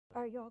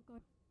Are y'all going?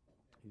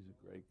 He's a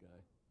great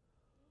guy.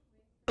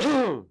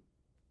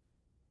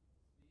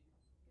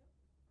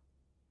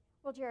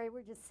 Well, Jerry,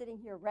 we're just sitting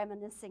here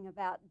reminiscing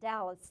about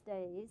Dallas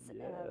days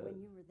Yeah. when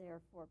you were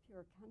there for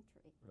Pure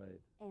Country. Right.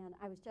 And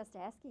I was just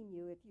asking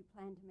you if you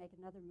plan to make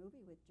another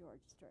movie with George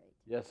Strait.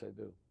 Yes, I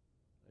do.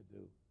 I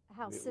do.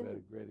 How soon? We had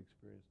a great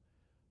experience.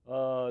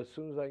 As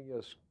soon as I can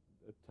get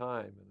a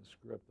time and a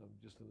script, I'm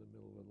just in the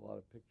middle of a lot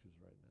of pictures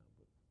right now,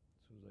 but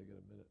as soon as I get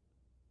a minute.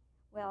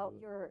 Well,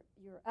 your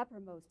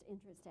uppermost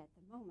interest at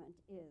the moment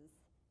is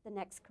the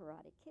next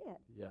Karate Kid.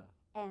 Yeah.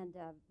 And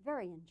a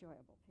very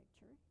enjoyable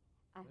picture.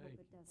 I hope Thank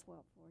it you. does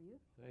well for you.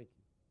 Thank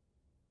you.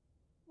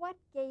 What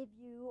gave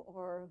you,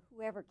 or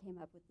whoever came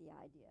up with the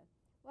idea,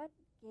 what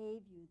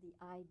gave you the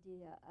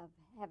idea of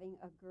having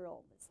a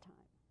girl this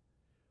time?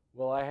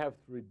 Well, I have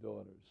 3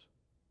 daughters,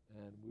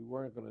 and we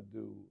weren't going to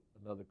do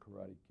another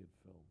Karate Kid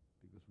film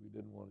because we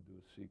didn't want to do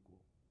a sequel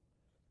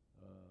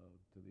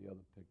to the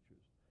other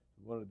pictures.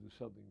 We wanted to do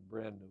something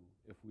brand new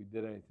if we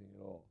did anything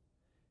at all.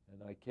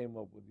 And I came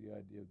up with the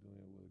idea of doing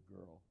it with a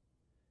girl.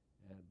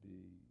 And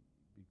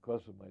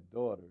because of my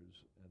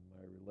daughters and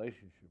my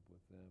relationship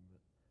with them,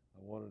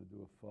 I wanted to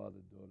do a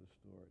father-daughter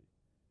story.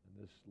 And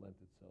this lent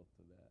itself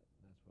to that,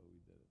 and that's why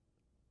we did it.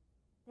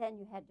 Then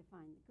you had to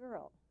find the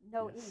girl.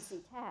 No Yes.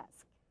 easy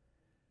task.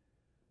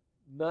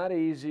 Not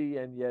easy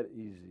and yet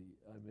easy.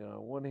 I mean,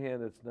 on one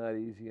hand, it's not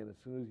easy, and as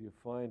soon as you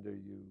find her,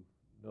 you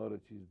know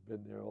that she's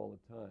been there all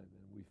the time.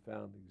 And we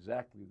found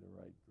exactly the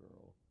right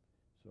girl,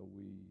 so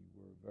we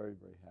were very,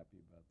 very happy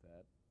about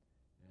that.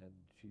 And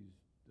she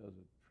does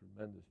a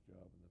tremendous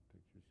job in the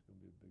picture. She's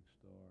going to be a big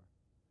star.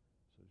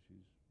 So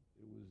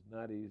it was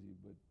not easy,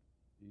 but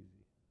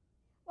easy.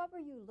 What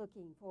were you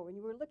looking for when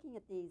you were looking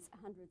at these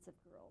hundreds of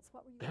girls?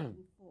 What were you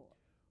looking for?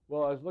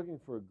 Well, I was looking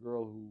for a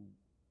girl who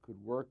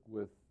could work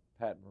with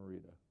Pat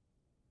Morita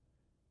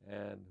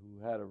and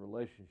who had a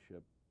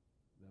relationship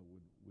that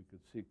we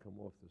could see come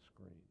off the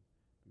screen.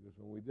 Because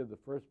when we did the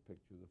first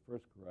picture, the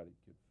first Karate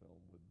Kid film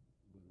with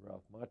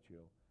Ralph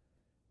Macchio,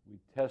 we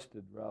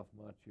tested Ralph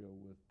Macchio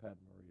with Pat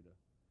Morita,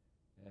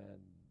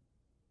 and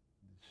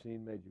the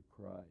scene made you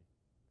cry.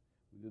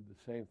 We did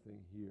the same thing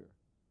here.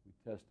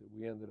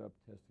 We ended up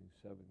testing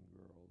 7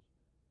 girls,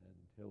 and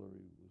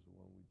Hillary was the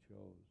one we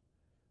chose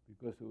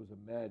because there was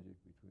a magic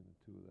between the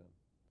 2 of them,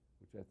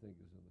 which I think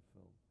is in the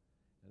film,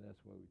 and that's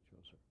why we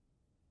chose her.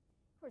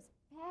 Of course,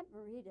 Pat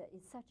Morita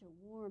is such a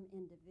warm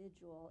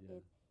individual. Yeah.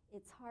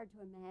 It's hard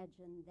to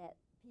imagine that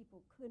people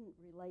couldn't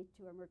relate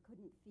to him or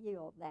couldn't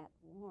feel that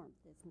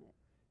warmth, isn't it?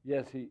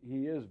 Yes,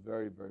 he is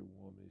very, very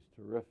warm. He's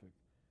terrific.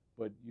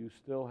 But you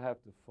still have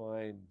to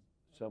find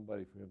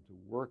somebody for him to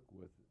work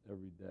with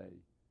every day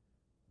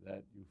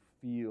that you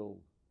feel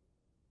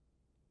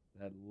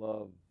that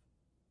love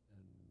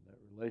and that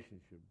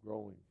relationship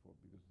growing for,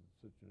 because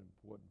it's such an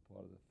important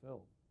part of the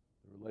film,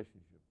 the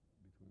relationship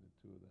between the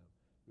 2 of them.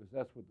 Because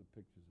that's what the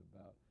picture's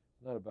about.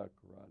 It's not about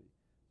karate.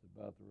 It's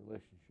about the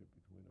relationship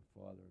between a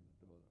father and a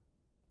daughter.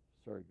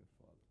 Surrogate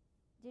father.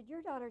 Did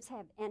your daughters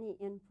have any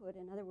input?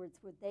 In other words,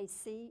 would they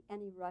see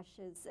any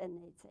rushes and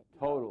they'd say, no?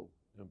 Total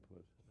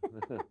input.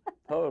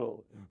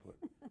 Total input.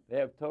 They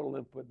have total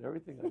input in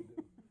everything I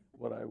do.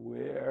 What I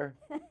wear,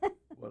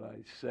 what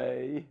I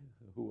say,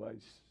 who I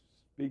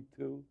speak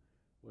to,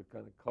 what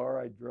kind of car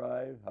I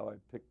drive, how I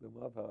pick them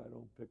up, how I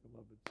don't pick them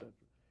up, etc.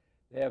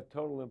 They have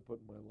total input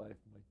in my life,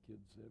 my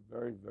kids. They're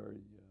very, very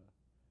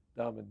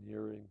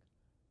domineering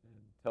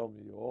and tell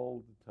me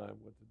all the time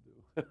what to do,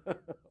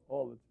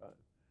 all the time.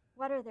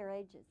 What are their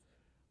ages?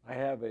 I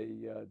have a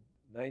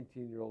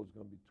 19-year-old who's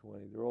going to be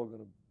 20. They're all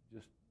going to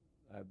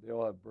they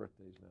all have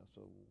birthdays now,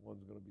 so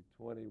one's going to be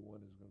 20, one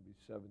is going to be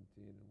 17,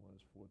 and one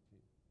is 14.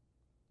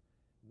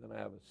 And then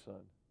I have a son.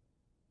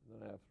 And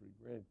then I have 3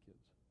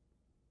 grandkids.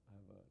 I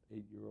have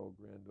an 8-year-old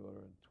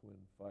granddaughter and twin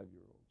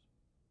 5-year-olds.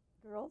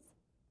 Girls?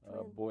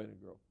 Boy and a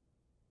girl.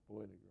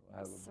 Boy and a girl. I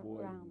have a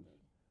boy.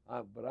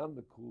 But I'm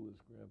the coolest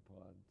grandpa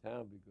in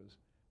town because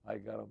I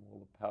got him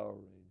all the Power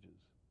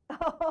Rangers.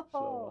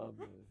 Oh.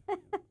 So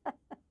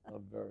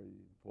I'm very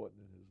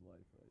important in his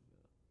life right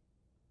now.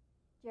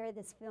 Jerry,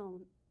 this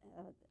film,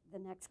 The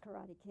Next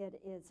Karate Kid,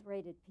 is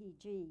rated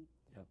PG.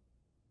 Yep.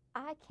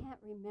 I can't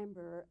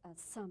remember a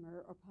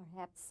summer or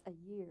perhaps a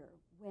year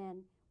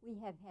when we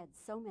have had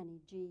so many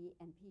G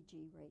and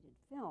PG rated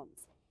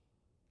films.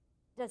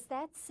 Does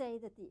that say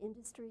that the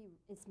industry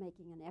is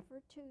making an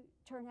effort to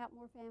turn out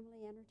more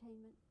family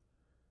entertainment?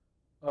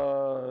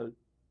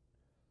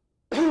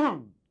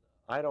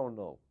 I don't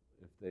know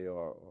if they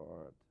are or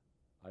aren't.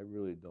 I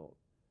really don't.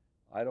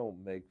 I don't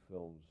make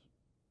films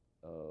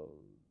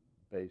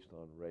based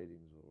on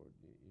ratings or,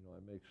 I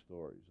make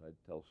stories. I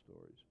tell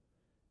stories.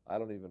 I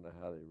don't even know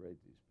how they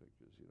rate these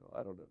pictures.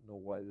 I don't know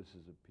why this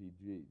is a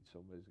PG.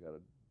 Somebody's got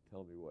to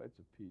tell me why it's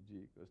a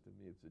PG, because to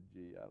me it's a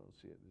G. I don't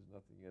see it. There's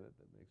nothing in it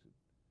that makes it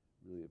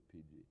really a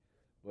PG.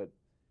 But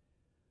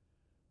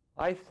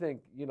I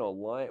think,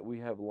 we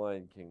have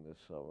Lion King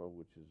this summer,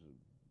 which is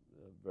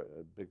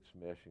a big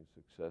smashing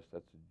success.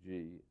 That's a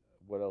G.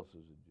 What else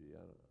is a G?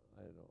 I don't know.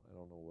 I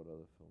don't know what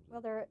other films.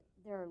 Well, there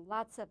are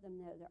lots of them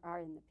that are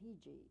in the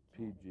PG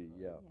category.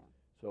 Yeah.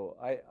 So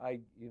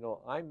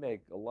I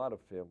make a lot of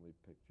family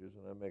pictures,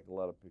 and I make a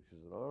lot of pictures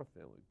that aren't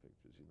family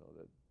pictures,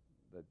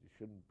 that you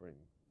shouldn't bring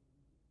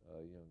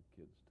young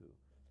kids to.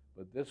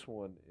 But this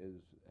one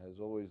has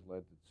always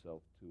lent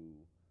itself to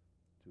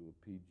a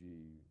PG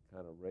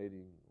kind of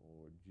rating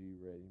or G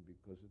rating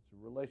because it's a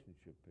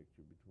relationship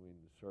picture between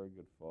the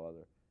surrogate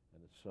father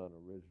and the son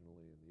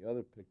originally in the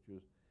other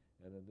pictures,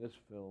 and in this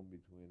film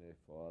between a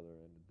father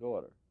and a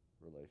daughter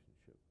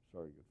relationship,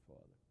 surrogate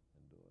father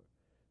and daughter.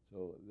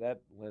 So that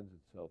lends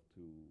itself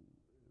to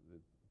the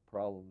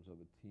problems of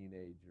a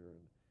teenager,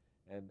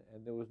 and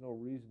there was no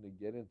reason to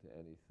get into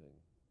anything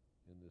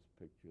in this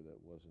picture that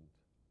wasn't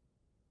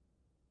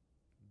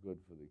good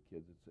for the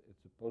kids.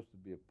 It's supposed to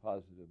be a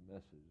positive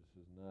message.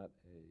 This is not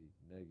a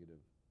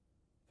negative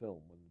film.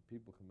 When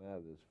people come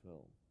out of this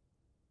film,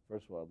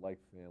 first of all, I'd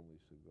like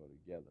families to go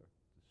together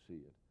to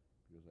see it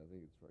because I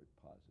think it's very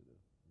positive,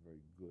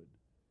 very good,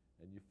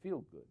 and you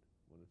feel good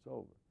when it's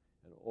over.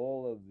 And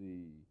all of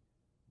the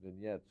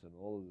vignettes and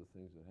all of the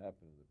things that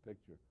happen in the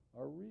picture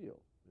are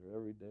real. They're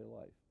everyday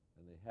life,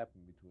 and they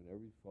happen between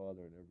every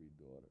father and every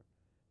daughter,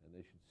 and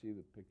they should see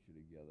the picture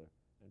together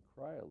and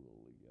cry a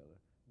little together,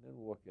 and then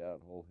walk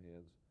out, hold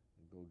hands,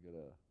 and go get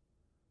a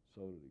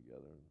soda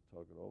together and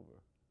talk it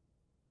over.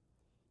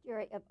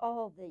 Jerry, of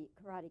all the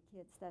Karate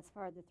Kids thus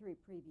far, the 3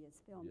 previous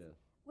films, Yes.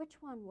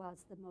 which one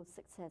was the most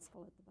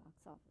successful at the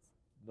box office?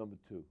 Number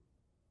 2.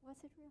 Was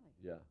it really?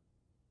 Yeah,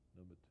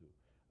 number 2.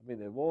 I mean,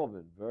 they've all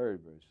been very,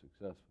 very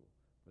successful,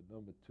 but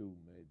number 2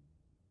 made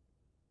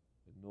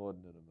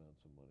inordinate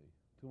amounts of money.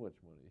 Too much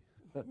money.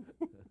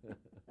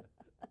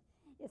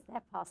 Is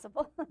that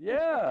possible?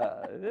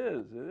 Yeah, it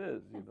is. It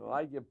is.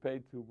 I get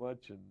paid too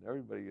much, and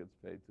everybody gets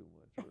paid too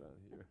much around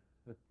here.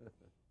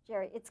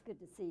 Jerry, it's good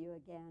to see you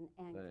again,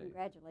 and Thanks.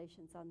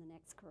 Congratulations on the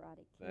next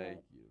Karate Kid.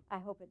 Thank you. I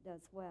hope it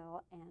does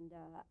well, and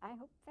I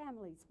hope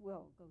families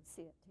will go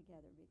see it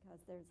together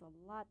because there's a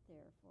lot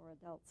there for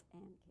adults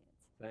and kids.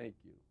 Thank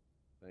you.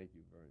 Thank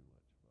you very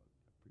much, Bobbie.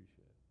 I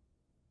appreciate it.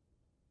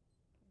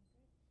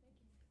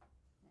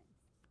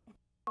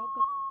 Thanks.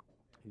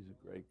 He's a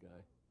great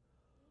guy.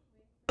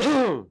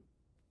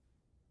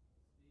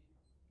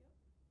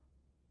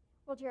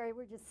 Well, Jerry,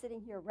 we're just sitting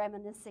here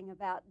reminiscing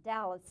about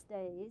Dallas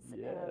days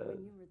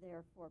when you were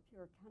there for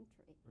Pure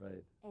Country.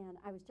 Right. And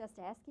I was just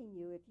asking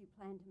you if you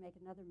plan to make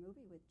another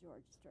movie with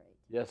George Strait.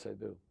 Yes, I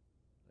do.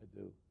 I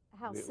do.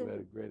 How soon? We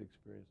had a great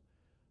experience.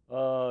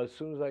 As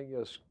soon as I can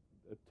get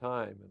a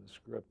time and a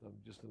script, I'm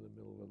just in the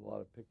middle of a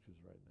lot of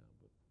pictures right now,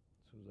 but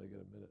as soon as I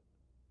get a minute.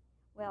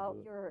 Well,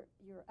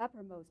 your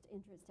uppermost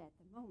interest at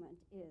the moment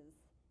is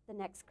the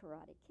next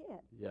Karate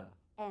Kid. Yeah.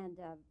 And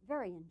a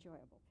very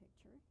enjoyable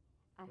picture.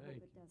 I hope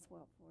Thank it does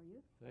well for you.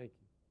 Thank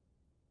you.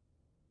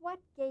 What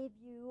gave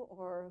you,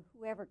 or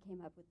whoever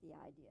came up with the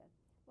idea,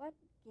 what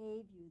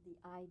gave you the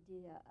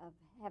idea of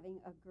having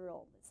a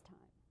girl this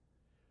time?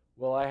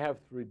 Well, I have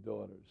 3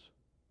 daughters,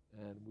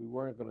 and we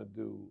weren't going to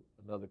do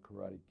another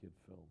Karate Kid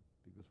film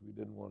because we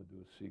didn't want to do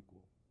a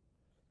sequel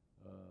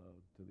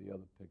to the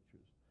other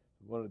pictures.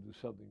 We wanted to do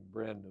something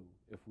brand new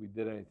if we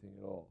did anything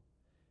at all.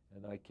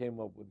 And I came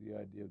up with the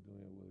idea of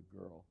doing it with a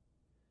girl.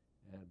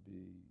 And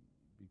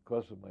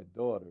because of my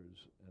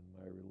daughters and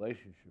my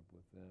relationship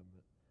with them,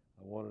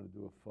 I wanted to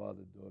do a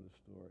father-daughter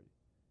story.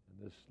 And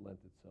this lent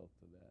itself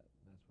to that,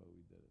 and that's why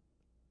we did it.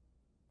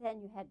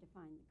 Then you had to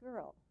find the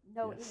girl.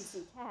 No Yes.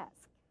 easy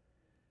task.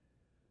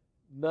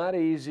 Not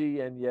easy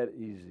and yet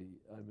easy.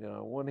 I mean,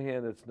 on one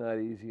hand, it's not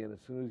easy, and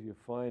as soon as you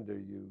find her,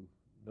 you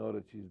know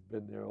that she's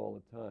been there all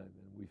the time.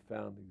 And we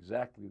found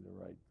exactly the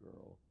right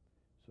girl.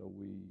 So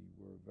we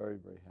were very,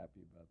 very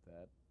happy about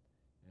that.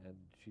 And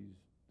she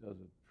does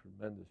a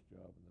tremendous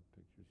job in the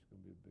picture. She's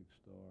going to be a big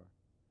star.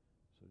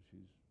 So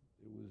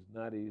it was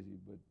not easy,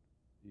 but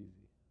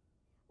easy.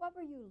 What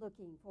were you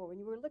looking for when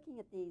you were looking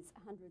at these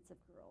hundreds of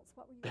girls?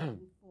 What were you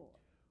looking for?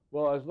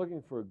 Well, I was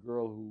looking for a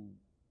girl who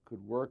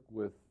could work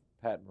with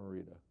Pat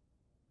Morita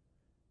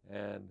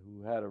and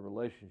who had a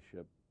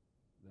relationship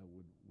that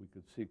we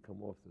could see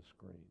come off the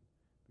screen.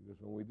 Because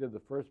when we did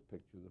the first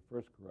picture, the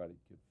first Karate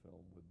Kid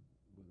film with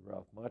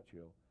Ralph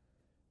Macchio,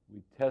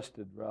 we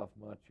tested Ralph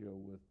Macchio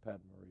with Pat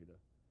Morita,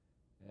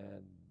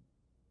 and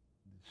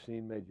the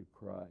scene made you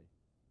cry.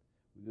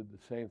 We did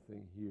the same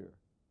thing here.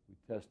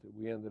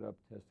 We ended up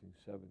testing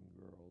 7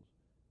 girls,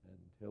 and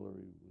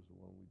Hillary was the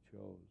one we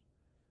chose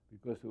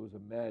because there was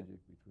a magic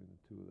between the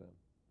 2 of them,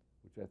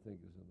 which I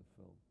think is in the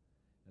film,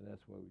 and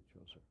that's why we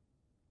chose her.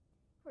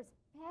 Of course,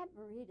 Pat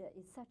Morita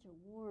is such a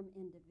warm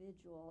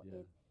individual.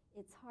 Yeah.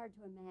 It's hard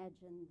to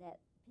imagine that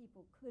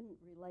people couldn't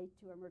relate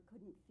to him or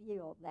couldn't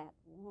feel that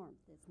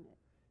warmth, isn't it?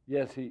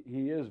 Yes,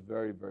 he is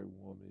very, very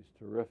warm. He's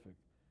terrific.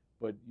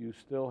 But you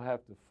still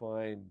have to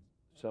find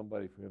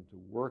somebody for him to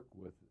work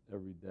with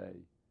every day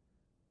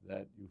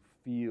that you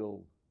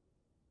feel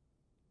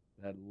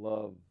that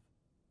love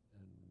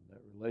and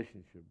that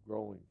relationship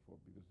growing for,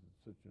 because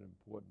it's such an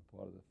important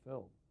part of the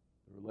film,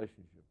 the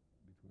relationship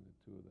between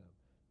the 2 of them.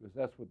 Because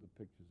that's what the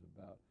picture's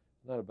about.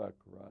 It's not about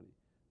karate.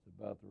 It's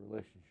about the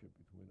relationship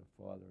between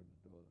a father and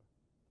a daughter,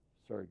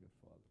 surrogate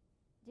father.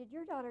 Did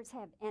your daughters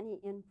have any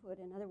input?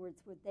 In other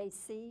words, would they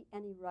see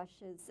any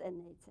rushes and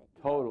they'd say,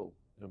 no? Total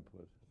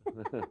input.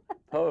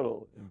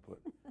 Total input.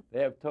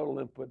 They have total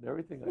input in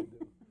everything I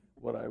do.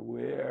 What I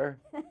wear,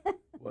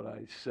 what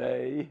I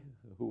say,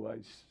 who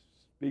I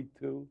speak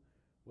to,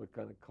 what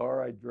kind of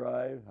car I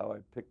drive, how I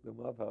pick them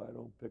up, how I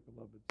don't pick them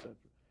up, etc.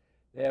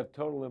 They have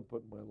total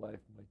input in my life,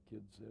 my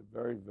kids. They're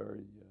very,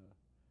 very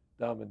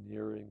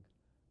domineering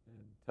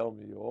and tell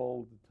me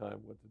all the time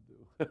what to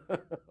do,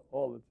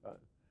 all the time.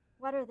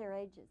 What are their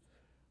ages?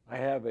 I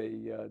have a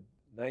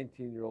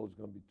 19-year-old who's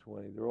going to be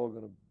 20. They're all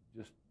going to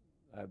just,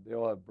 they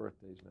all have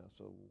birthdays now.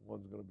 So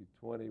one's going to be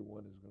 20,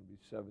 one is going to be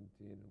 17,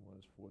 and one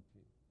is 14.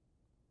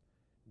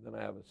 And then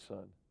I have a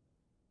son.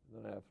 And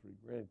then I have 3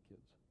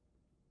 grandkids.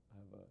 I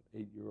have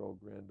an 8-year-old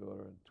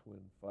granddaughter and twin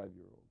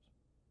 5-year-olds.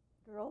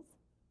 Girls?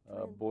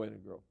 Boy and a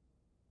girl.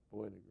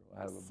 Boy and a girl.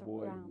 I have a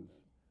boy who's,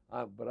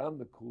 but I'm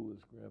the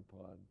coolest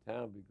grandpa in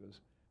town because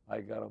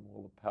I got him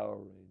all the Power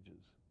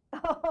Rangers.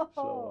 Oh.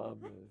 So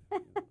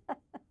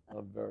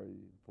I'm very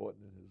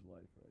important in his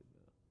life right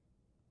now.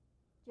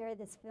 Jerry,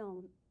 this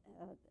film,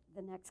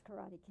 The Next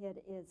Karate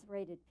Kid, is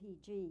rated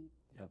PG.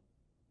 Yeah.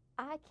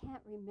 I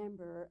can't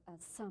remember a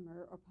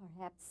summer or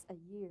perhaps a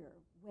year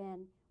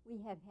when we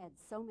have had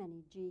so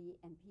many G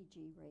and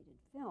PG rated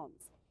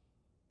films.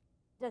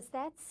 Does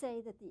that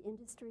say that the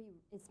industry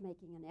is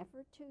making an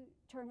effort to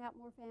turn out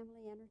more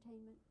family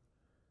entertainment?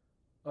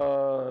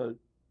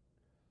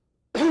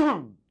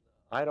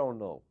 I don't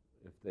know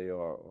if they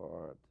are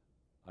or aren't.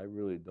 I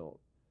really don't.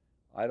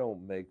 I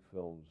don't make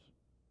films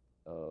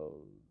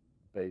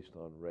based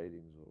on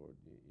ratings or,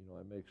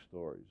 I make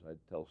stories. I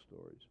tell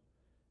stories.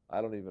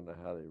 I don't even know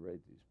how they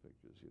rate these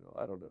pictures,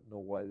 I don't know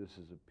why this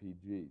is a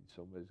PG.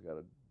 Somebody's got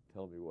to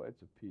tell me why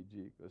it's a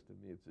PG, because to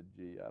me it's a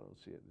G. I don't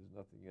see it. There's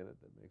nothing in it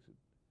that makes it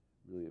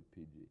really a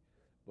PG.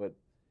 But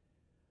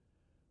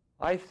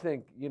I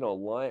think,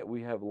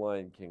 we have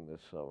Lion King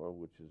this summer,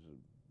 which is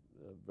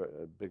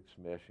a big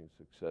smashing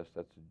success.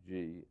 That's a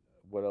G.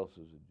 What else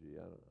is a G?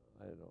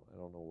 I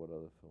don't know what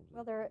other films.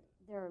 Well, there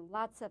are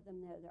lots of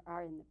them that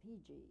are in the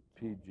PG.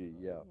 PG,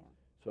 yeah.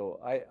 So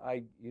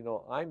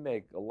I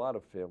make a lot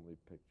of family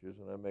pictures,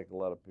 and I make a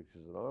lot of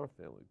pictures that aren't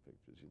family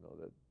pictures,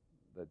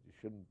 that you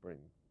shouldn't bring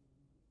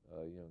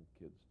young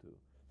kids to.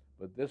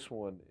 But this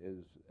one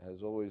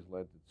has always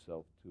lent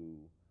itself to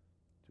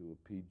a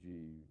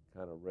PG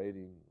kind of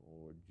rating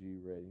or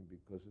G rating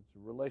because it's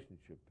a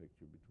relationship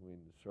picture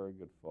between the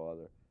surrogate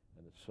father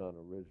and the son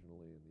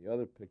originally in the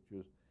other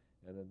pictures,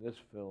 and in this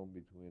film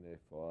between a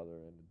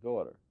father and a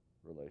daughter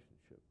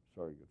relationship,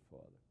 surrogate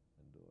father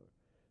and daughter.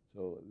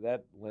 So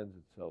that lends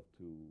itself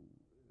to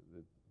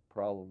the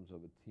problems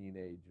of a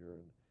teenager,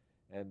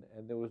 and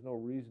there was no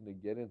reason to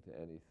get into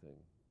anything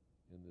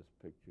in this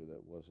picture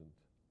that wasn't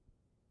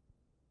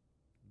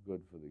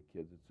good for the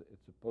kids.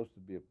 It's supposed to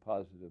be a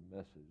positive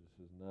message.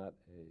 This is not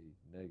a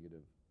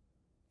negative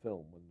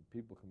film. When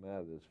people come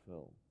out of this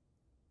film,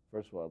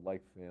 first of all, I'd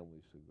like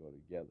families to go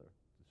together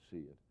to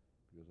see it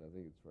because I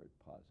think it's very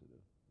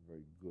positive,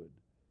 very good,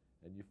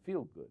 and you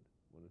feel good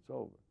when it's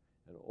over.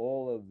 And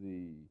all of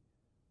the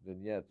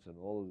vignettes and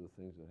all of the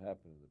things that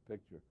happen in the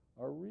picture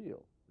are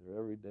real. They're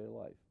everyday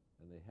life,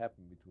 and they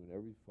happen between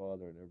every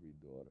father and every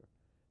daughter,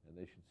 and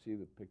they should see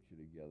the picture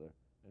together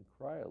and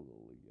cry a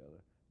little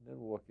together, and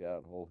then walk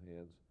out, hold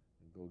hands,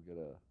 and go get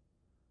a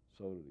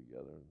soda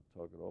together and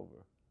talk it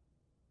over.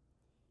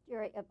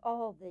 Jerry, of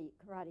all the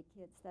Karate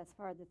Kids thus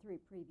far, the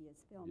 3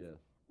 previous films, Yes.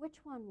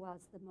 which one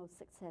was the most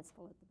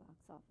successful at the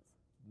box office?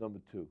 Number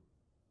 2.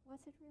 Was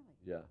it really?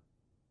 Yeah,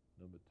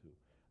 number 2.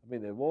 I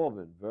mean, they've all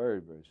been very,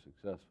 very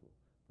successful,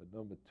 but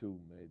number 2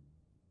 made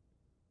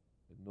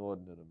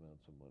inordinate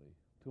amounts of money.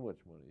 Too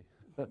much money.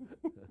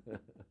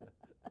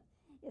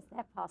 Is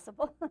that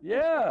possible?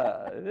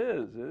 Yeah, it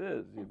is. It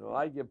is.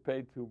 I get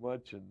paid too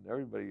much, and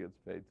everybody gets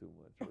paid too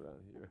much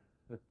around here.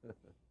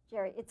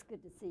 Jerry, it's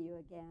good to see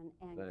you again,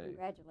 and Thanks.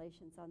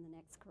 Congratulations on the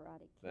next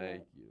Karate Kid.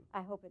 Thank you.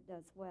 I hope it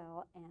does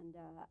well, and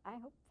I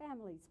hope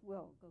families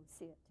will go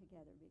see it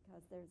together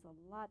because there's a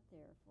lot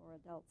there for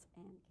adults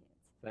and kids.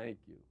 Thank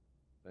you.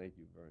 Thank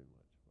you very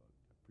much.